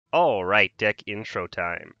Alright, deck intro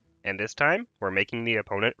time. And this time, we're making the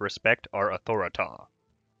opponent respect our authority.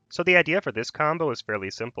 So the idea for this combo is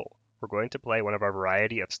fairly simple. We're going to play one of our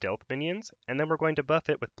variety of stealth minions, and then we're going to buff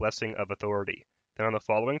it with Blessing of Authority. Then on the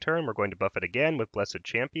following turn, we're going to buff it again with Blessed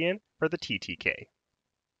Champion for the TTK.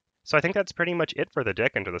 So I think that's pretty much it for the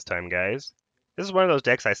deck intro this time, guys. This is one of those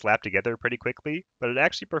decks I slapped together pretty quickly, but it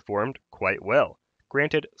actually performed quite well.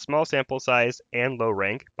 Granted, small sample size and low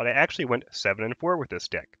rank, but I actually went 7-4 with this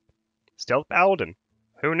deck. Stealth Paladin,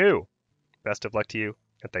 who knew? Best of luck to you,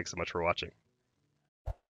 and thanks so much for watching.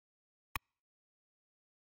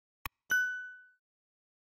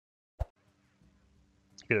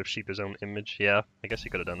 He could have sheeped his own image. Yeah, I guess he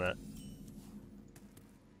could have done that.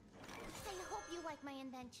 I hope you like my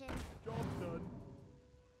invention. Job's done.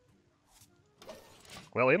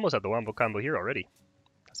 Well, we almost had the wombo combo here already.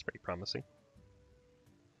 That's pretty promising.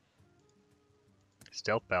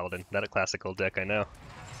 Stealth Paladin, not a classical deck, I know.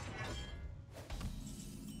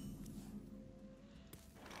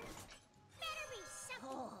 Better be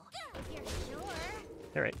simple. If you're sure.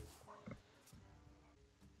 Alright.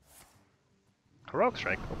 Heroic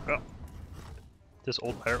Strike. Oh god. This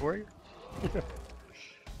old pirate warrior?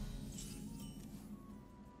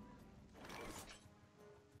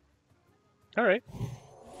 Alright.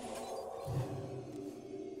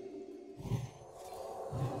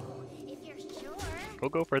 If you're sure. We'll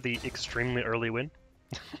go for the extremely early win.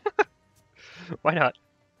 Why not?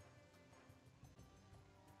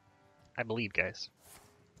 I believe, guys.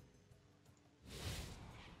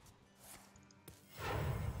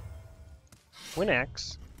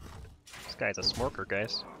 Winax. This guy's a smorker,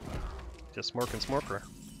 guys. Just smorking smorker.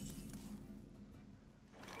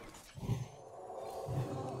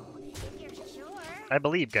 If you're sure. I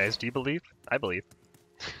believe, guys. Do you believe? I believe.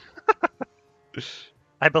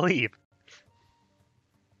 I believe.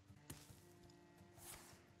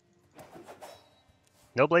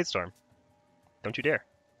 No Blade Storm. Don't you dare.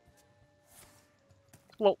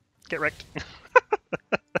 Lol. Get wrecked.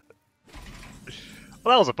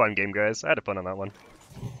 Well, that was a fun game, guys. I had fun on that one.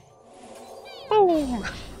 Boom!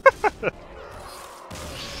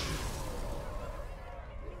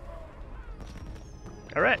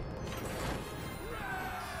 Alright.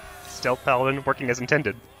 Stealth Paladin working as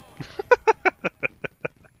intended.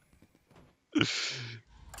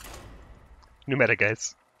 New meta,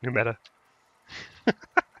 guys. New meta.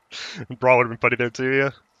 Brawl would have been funny there too, yeah.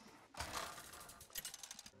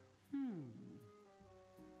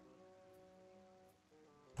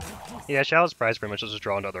 Yeah, Shallow's prize pretty much is just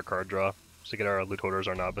draw another card draw. So get our loot holders,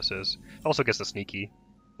 our novices. Also gets the sneaky,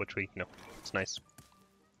 which we, you know, it's nice.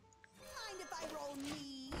 Mind if I roll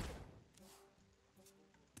me?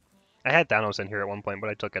 I had Thanos in here at one point, but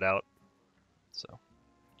I took it out. So,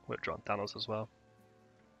 would have drawn Thanos as well.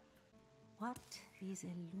 What these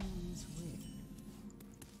illusions will.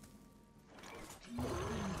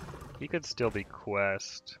 He could still be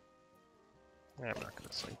Quest. I'm not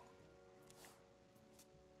gonna swing.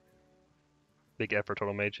 Big effort,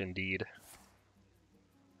 Total Mage, indeed.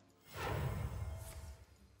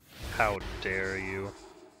 How dare you?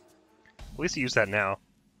 At least you use that now.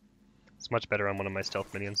 It's much better on one of my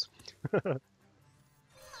stealth minions. Mind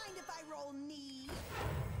if I roll me?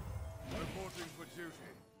 Reporting for duty.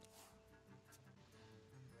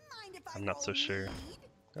 Mind if I I'm not so roll sure. need?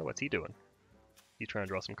 Oh, what's he doing? He's trying to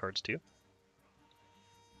draw some cards too?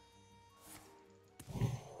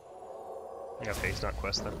 Okay, he's not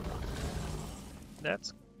Quest then.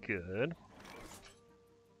 That's good.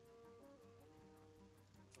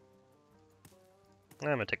 I'm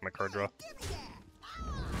gonna take my card draw. Give me that.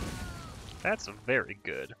 That's very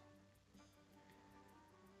good.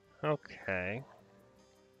 Okay.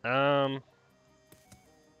 I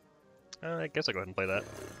guess I'll go ahead and play that.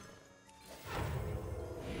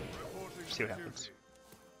 Reporting See what for happens. duty.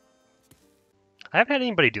 I haven't had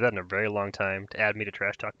anybody do that in a very long time, to add me to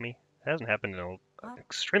trash talk me. It hasn't happened in an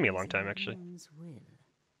extremely long time, actually.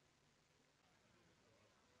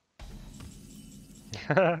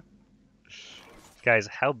 Guys,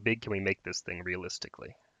 how big can we make this thing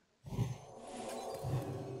realistically? The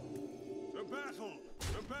battle!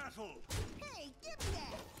 The battle! Hey, give me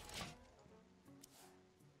that.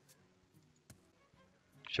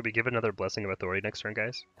 Should we give another Blessing of Authority next turn,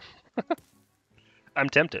 guys? I'm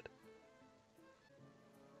tempted.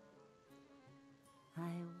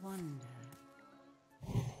 I wonder.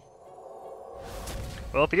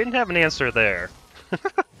 Well, if you didn't have an answer there,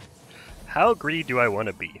 how greedy do I want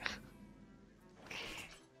to be?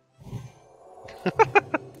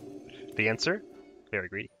 The answer? Very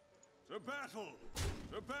greedy. The battle!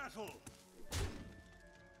 The battle!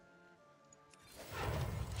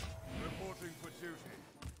 Reporting for duty.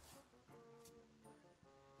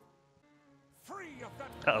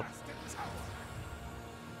 Uh-oh.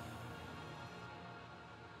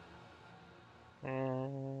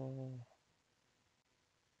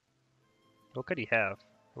 What could he have?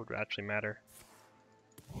 What would actually matter?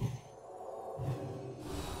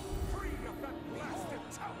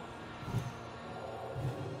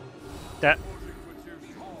 That.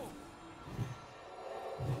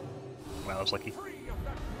 Wow, I was lucky.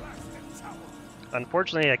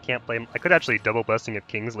 Unfortunately, I can't play. I could actually double busting if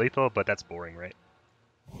King's lethal, but that's boring, right?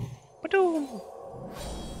 Ba-doom!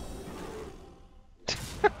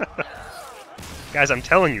 Guys, I'm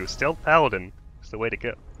telling you, Stealth Paladin is the way to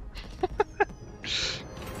go.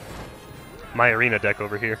 My arena deck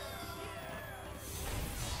over here.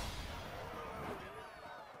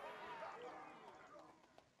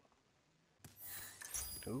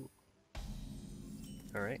 Ooh.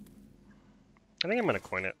 Alright. I think I'm gonna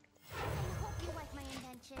coin it. I hope you like my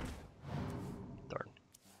invention. Darn.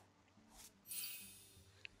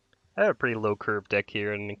 I have a pretty low curve deck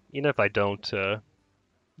here, and even if I don't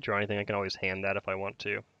draw anything, I can always hand that if I want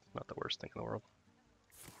to. Not the worst thing in the world.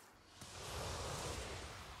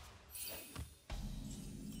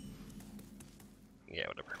 Yeah,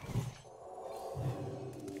 whatever.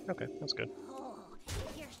 Okay, that's good. Oh,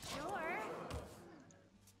 if you're sure.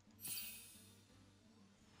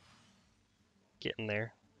 Getting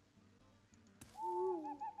there.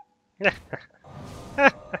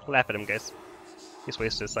 Laugh at him, guys. He's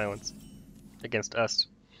wasted his silence. Against us.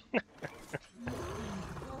 Oh,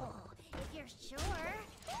 if you're sure.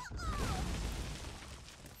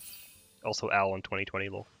 Also Al in 2020,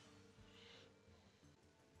 lol.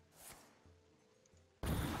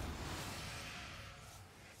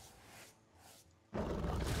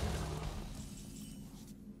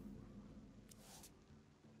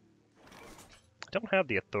 I don't have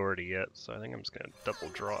the authority yet, so I think I'm just gonna double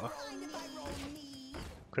draw. Mind if I roll need?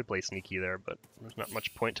 Could play sneaky there, but there's not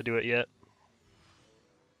much point to do it yet.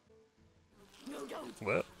 No, don't.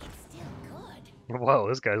 What? It's still good. Whoa,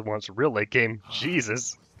 this guy wants a real late game.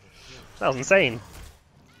 Jesus. That was insane.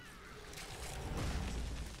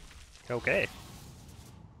 Okay.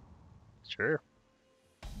 Sure.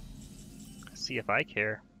 See if I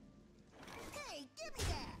care. Hey, give me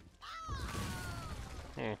that.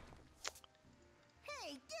 Hmm.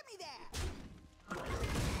 Hey, give me that.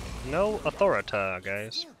 No authority,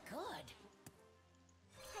 guys. Still good.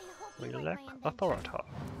 I hope We you like lack my invention. authority.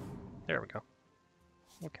 There we go.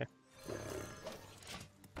 Okay.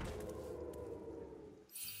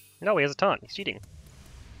 No, he has a taunt. He's cheating.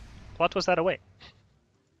 Plot twist that away.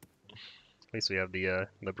 At least we have the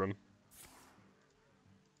Libram.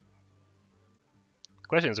 The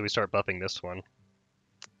question is, do we start buffing this one?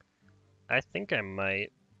 I think I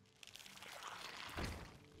might.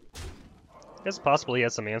 It's possible he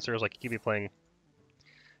has some answers, like he could be playing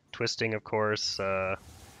Twisting, of course,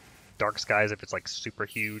 Dark Skies if it's like super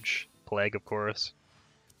huge, Plague, of course.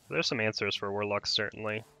 There's some answers for Warlocks,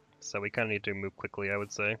 certainly. So we kind of need to move quickly, I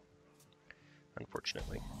would say.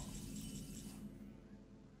 Unfortunately.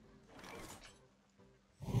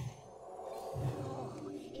 Oh,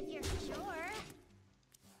 if you're sure.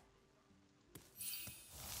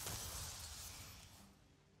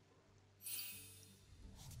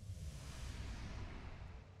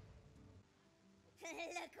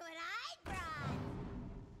 Look what I brought.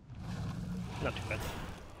 Not too bad.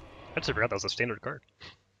 I just forgot that was a standard card.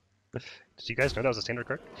 Did you guys know that was a standard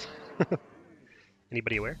card?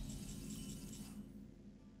 Anybody aware?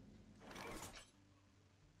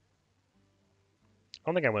 I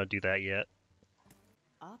don't think I want to do that yet.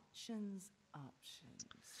 Options.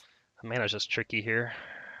 Mana's just tricky here.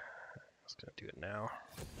 I'm just gonna do it now.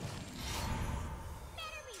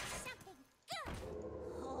 Better be something good.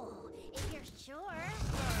 Oh, if you're sure.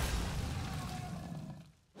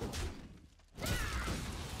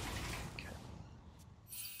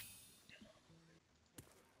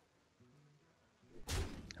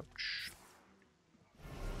 Ouch.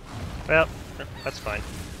 Well, that's fine.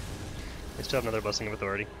 We still have another Blessing of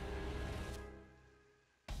Authority.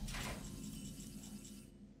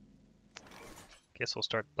 Guess we'll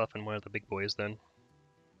start buffing one of the big boys then.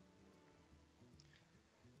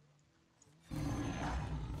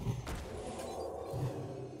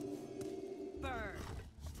 Burn.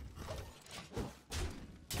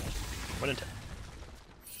 1 in 10.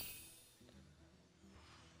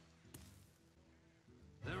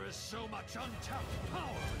 There is so much untapped power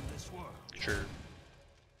in this world. Sure.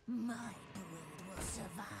 My brood will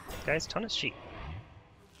survive. Guys, ton is cheap.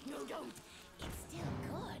 No, don't. It's still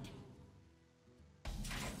good.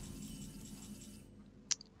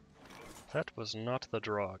 That was not the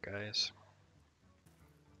draw, guys.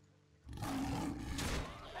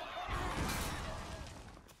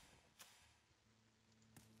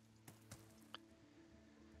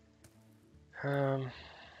 Um,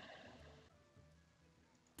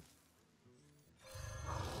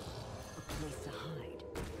 A place to hide.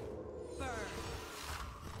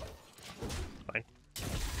 fine.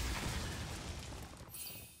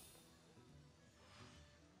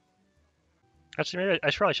 Actually, maybe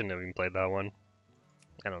I probably shouldn't have even played that one.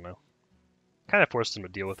 I don't know. Kind of forced him to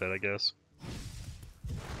deal with it, I guess.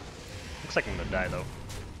 Looks like I'm gonna die though.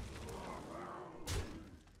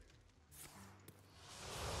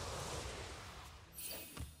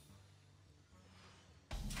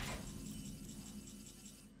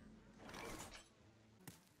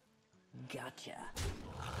 Gotcha.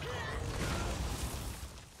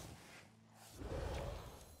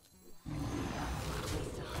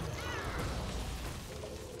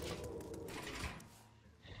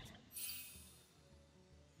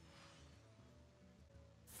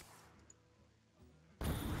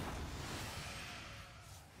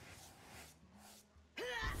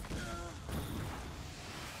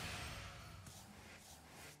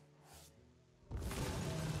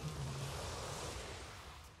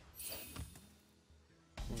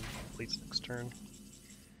 Please next turn.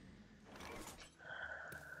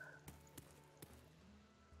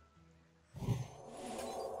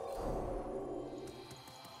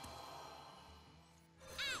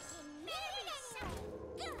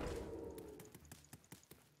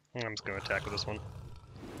 I'm just gonna attack with this one.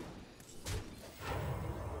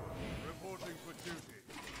 Reporting for duty.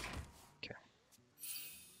 Okay.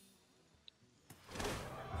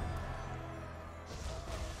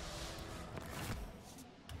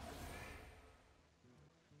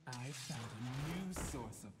 I found a new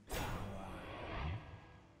source of power.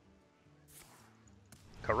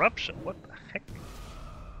 Corruption? What the heck?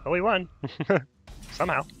 Oh, we won.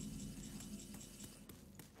 Somehow.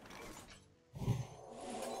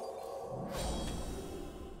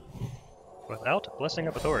 Without blessing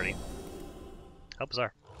of authority. How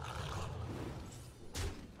bizarre.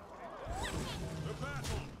 The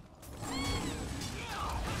battle.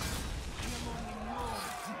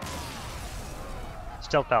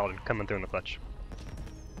 Stealth Paladin coming through in the clutch.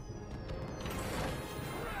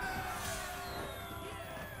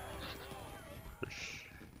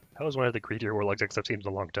 That was one of the greedier warlock decks I've seen in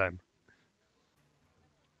a long time.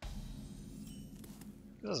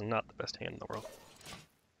 This is not the best hand in the world.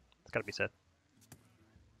 It's gotta be said.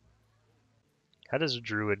 How does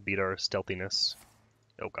Druid beat our stealthiness?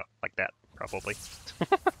 Oh god, like that, probably.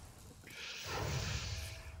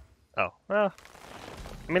 Oh, well.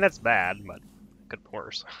 I mean, that's bad, but could be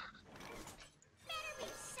worse.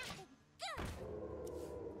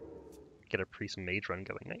 Get a priest mage run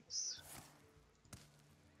going, nice.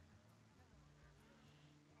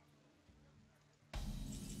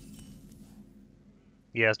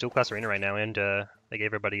 Yeah, it's dual class arena right now, and they gave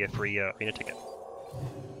everybody a free arena ticket.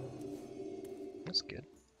 That's good.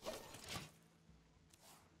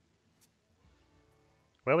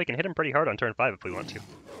 Well, we can hit him pretty hard on turn 5 if we want to.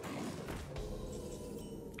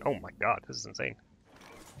 Oh my god, this is insane.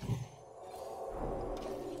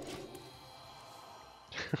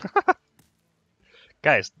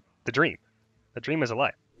 Guys, the dream. The dream is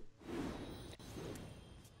alive.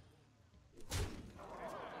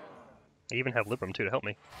 I even have Libram too to help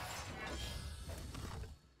me.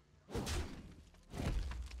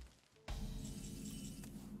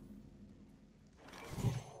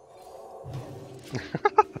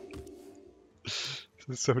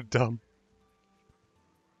 This is so dumb.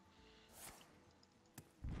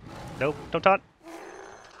 Nope, don't taunt.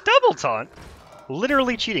 Double taunt?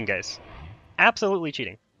 Literally cheating, guys. Absolutely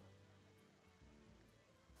cheating.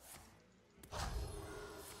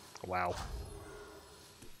 Wow.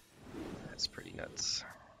 That's pretty nuts.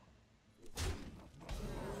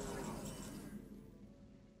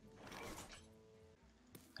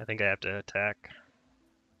 I think I have to attack.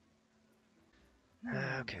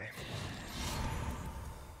 Okay.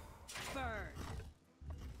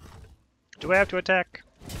 Do I have to attack?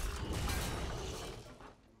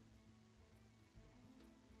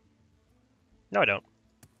 No, I don't.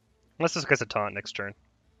 Unless this gets a taunt next turn.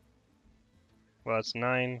 Well, it's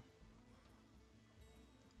 9.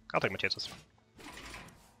 I'll take my chances.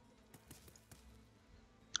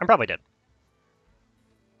 I'm probably dead.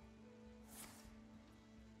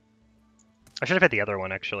 I should have hit the other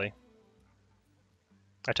one, actually.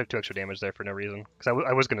 I took 2 extra damage there for no reason. Because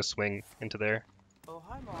I was going to swing into there. Oh,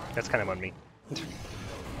 hi, Mark. That's kind of on me.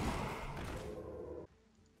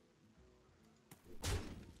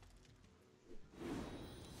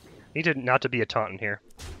 Need to not to be a taunt in here.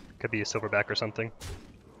 Could be a silverback or something.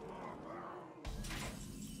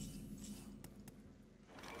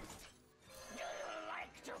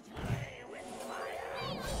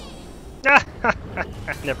 Ah!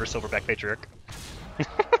 Never Silverback Patriarch.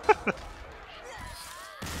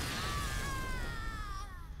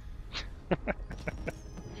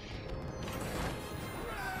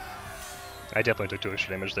 I definitely took too much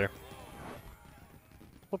damage there.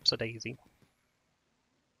 Whoops a daisy.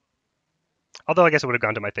 Although I guess it would have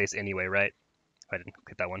gone to my face anyway, right? If I didn't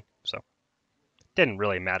hit that one, so. Didn't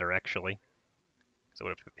really matter actually. So it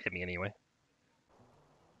would have hit me anyway.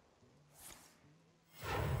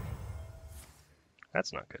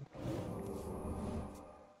 That's not good.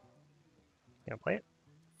 You gonna play it?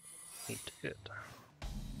 He did.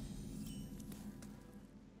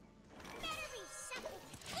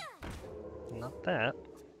 Not that.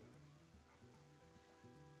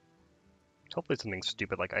 Hopefully something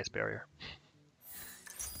stupid like Ice Barrier.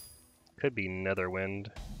 Could be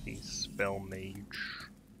Netherwind, the Spell Mage.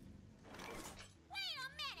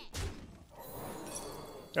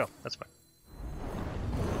 Oh, that's fine.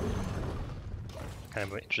 Kind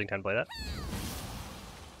of an interesting time to play that.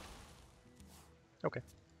 Okay.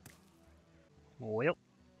 Well,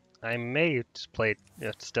 I may just play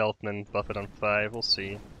Stealth and then buff it on 5, we'll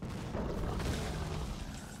see.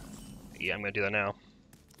 Yeah, I'm gonna do that now.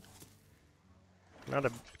 Not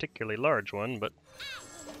a particularly large one, but...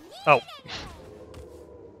 Oh!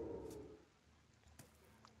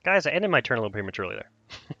 Guys, I ended my turn a little prematurely there.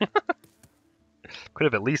 Could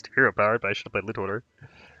have at least hero powered, but I should have played Loot Order.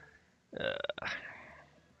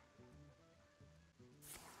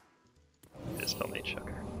 This Spell Mage,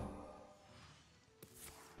 okay.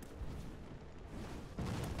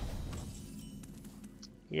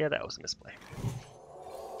 Yeah, that was a misplay.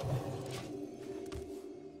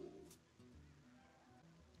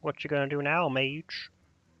 What you gonna do now, mage?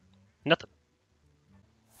 Nothing.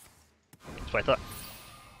 That's what I thought.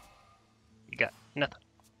 You got nothing.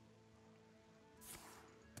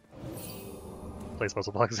 Place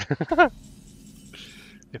muscle blocks.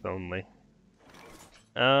 If only.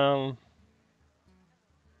 I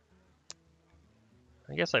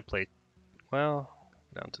guess I played, well,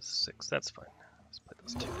 down to 6. That's fine. Let's play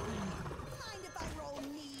those 2. Mind if I roll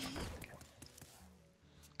knee?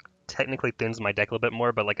 Technically thins my deck a little bit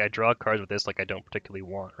more, but like I draw cards with this like I don't particularly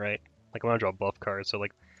want, right? Like I want to draw buff cards, so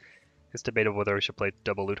like it's debatable whether we should play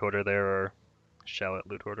double Loot Order there or Shallot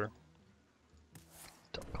Loot Order.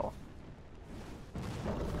 Don't call.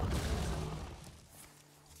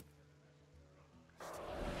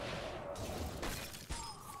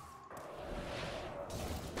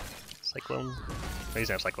 Cyclone. Oh, he's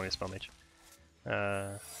gonna have Cyclone, he's Spell Mage.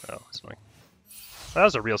 Oh, that's annoying. Well, that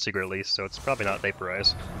was a real secret at least, so it's probably not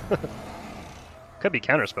Vaporize. Could be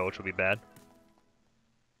Counterspell, which would be bad.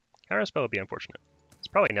 Counterspell would be unfortunate. It's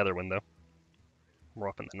probably Netherwind, though. More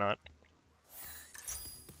often than not.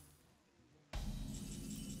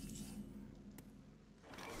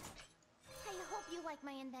 I hope you like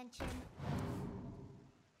my invention.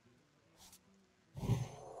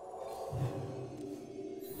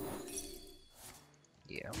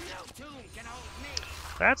 Yeah. No tomb can hold me.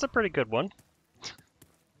 That's a pretty good one.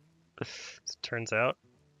 As it turns out.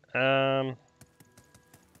 Let's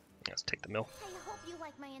take the mill. I hope you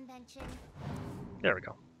like my invention. There we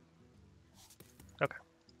go. Okay.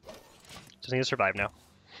 Just need to survive now.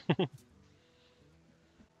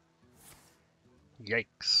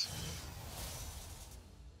 Yikes.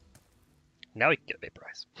 Now we can get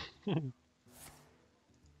Vaporize.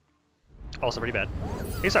 Also pretty bad.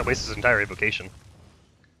 He's not wasted his entire evocation.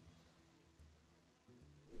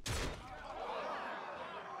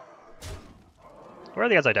 Where are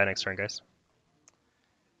the odds I die next turn, guys?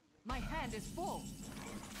 My hand is full.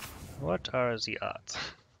 What are the odds?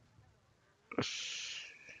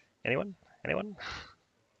 Anyone? Anyone?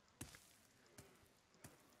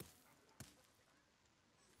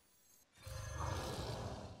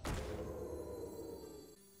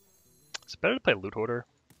 It's better to play Loot Order.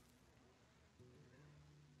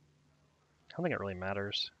 I don't think it really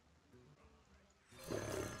matters.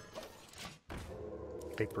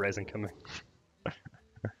 Vaporize incoming.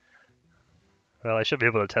 Well, I should be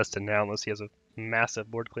able to test it now unless he has a massive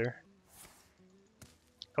board clear.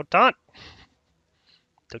 Oh, taunt!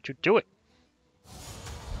 Don't you do it!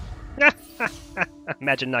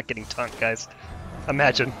 Imagine not getting taunt, guys.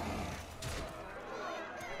 Imagine.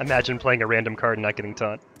 Imagine playing a random card and not getting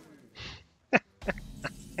taunt.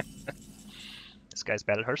 This guy's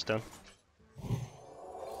bad at Hearthstone.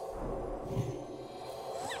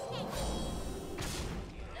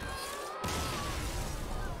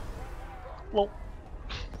 Lol.